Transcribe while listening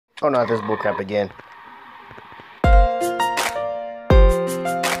Oh, not this bullcrap again.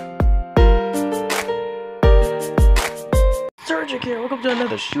 Surgic here, welcome to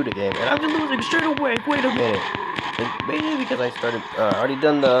another shooter game, and I'm just losing straight away. Wait a minute. It's mainly because I started, already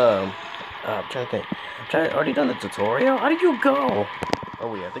done the, I'm trying to think. Already done the tutorial? How did you go?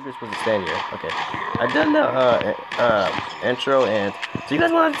 Oh yeah, I think we're supposed to stand here. Okay. I've done the, intro, and, so you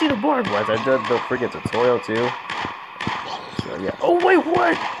guys want to see the board ones. I've done the freaking tutorial, too. So, yeah. Oh, wait,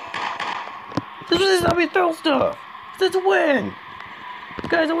 what? This was the zombie throw stuff. Since when?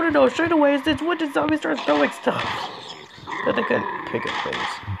 Guys, I want to know straight away, since when did zombies start throwing stuff? But they couldn't pick up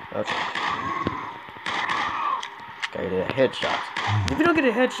things. Okay. Okay, did a headshot. If you don't get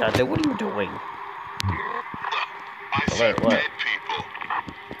a headshot, then what are you doing? I see dead people.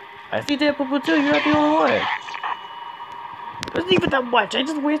 I see dead people too, you're not the only one. It wasn't even that much, I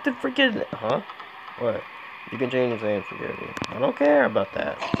just wasted freaking... Huh? What? You can change his name for Gary. I don't care about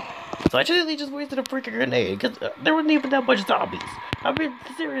that. So I actually just wasted a freaking grenade, because there wasn't even that much zombies. I mean,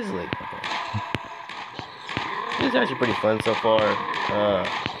 seriously. Okay. This is actually pretty fun so far,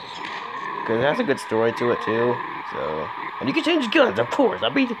 because it has a good story to it too, so... And you can change guns, of course. I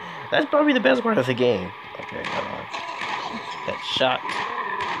mean, that's probably the best part of the game. Okay, hold on. That shot.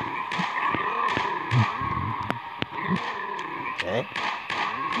 Okay.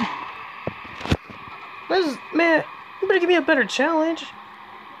 This is, man, you better give me a better challenge.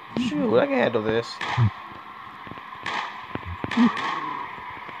 Shoot, I can handle this.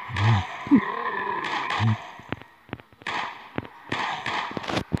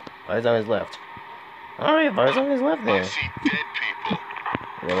 Five zombies left. Alright, five zombies left there. I see dead people.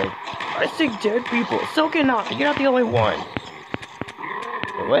 Really? I see dead people. So cannot. You're not the only one.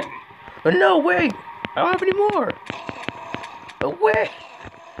 Wait, what? Oh, no, wait! I don't have any more! Oh, wait!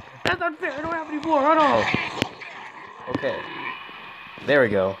 That's not fair. I don't have any more. Hold on. Okay. There we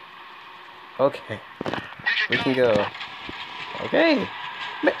go. Okay. We can go. Okay.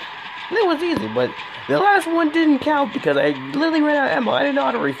 That was easy, but the last one didn't count because I literally ran out of ammo. I didn't know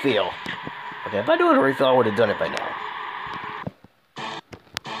how to refill. Okay, if I knew how to refill, I would have done it by now.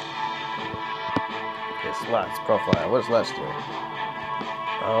 Okay, slots, profile. What does slots do?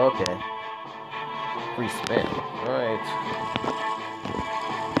 Oh, okay. Free spin. Alright.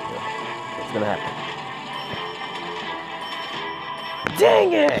 What's gonna happen?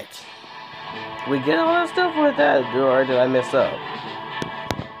 Dang it! We get all that stuff with that, or did I mess up?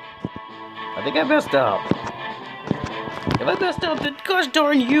 I think I messed up. If I messed up, then gosh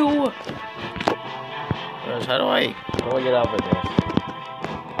darn you! Gosh, how do I get out of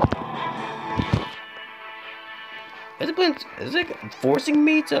this? Is it forcing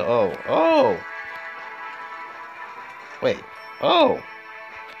me to, oh. Wait, oh.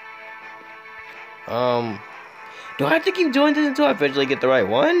 Do I have to keep doing this until I eventually get the right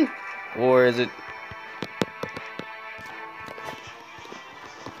one? Or is it...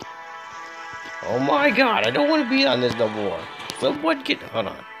 Oh my god, I don't want to be on this no more. Someone get... Hold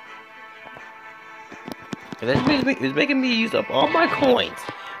on. It's making me use up all my coins.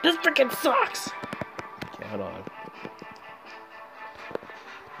 This freaking sucks. Okay, hold on.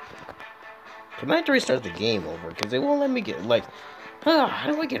 I might have to restart the game over, because they won't let me get, like... how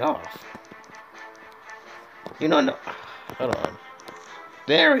do I get off? You know, no... Hold on.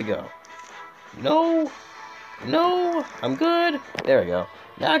 There we go. No, I'm good. There we go.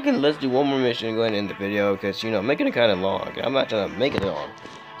 Now let's do one more mission and go ahead and end the video, because, you know, making it kind of long. I'm not trying to make it long.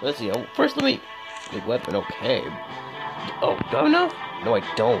 So let's see. First, let me... Big weapon, okay. Oh, do I have enough? No, I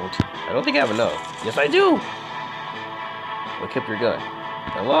don't. I don't think I have enough. Yes, I do! Equip your gun.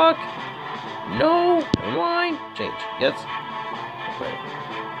 Unlock. No. Never mind. Change. Yes. Okay.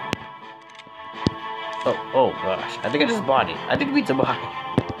 Oh, gosh. I think I just bought it. I think it beats a buy.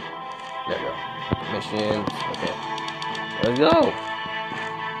 There we go. Mission. Okay. Let's go.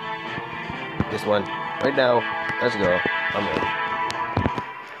 This one. Right now. Let's go. I'm ready.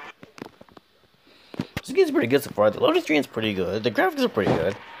 This game's pretty good so far. The loading screen's pretty good. The graphics are pretty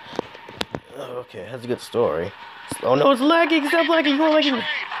good. Okay, that's a good story. Oh no, it's lagging! Stop lagging! You're lagging!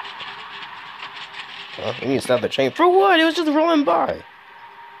 Huh? You need to stop the train. For what? It was just rolling by.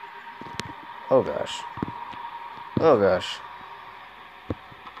 Oh gosh. Oh gosh.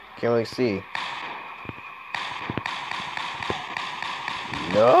 Can't really see.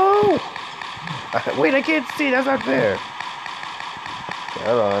 No! Wait, I can't see. That's not fair. Okay,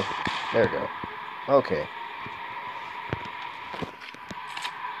 hold on. There we go. Okay.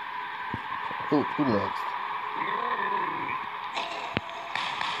 Who next?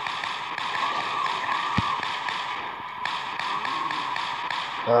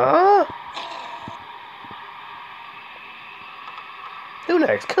 Huh? Who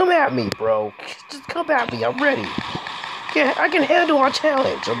next. Come at me, bro. Just come at me. I'm ready. Yeah, I can handle our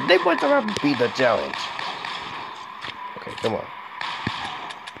challenge. They want to have to beat the challenge. Okay, come on.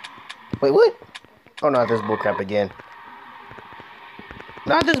 Wait, what? Oh, not this bullcrap again.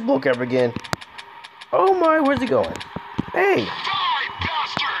 Not this bullcrap again. Oh my, where's he going? Hey! Die,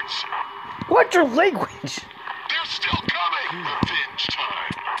 bastards! What's your language? They're still coming! Revenge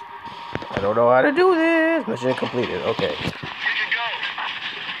time! I don't know how to do this. Mission completed. Okay. We can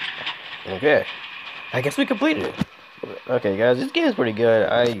go! Okay. I guess we completed it. Okay, guys, this game is pretty good.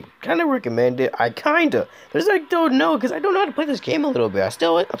 I kind of recommend it. There's like, don't know, because I don't know how to play this game a little bit. I'm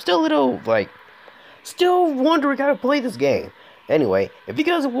still a little, like, still wondering how to play this game. Anyway, if you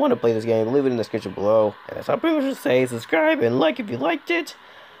guys want to play this game, leave it in the description below. And that's all I pretty much say. Subscribe and like if you liked it.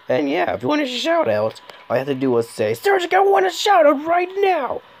 And yeah, if you want a shout out, all you have to do is say, Sergeant, I want a shout out right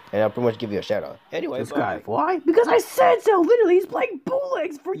now. And I'll pretty much give you a shout out. Anyway, subscribe. Why? Because I said so. Literally, he's playing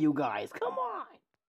bootlegs for you guys. Come on.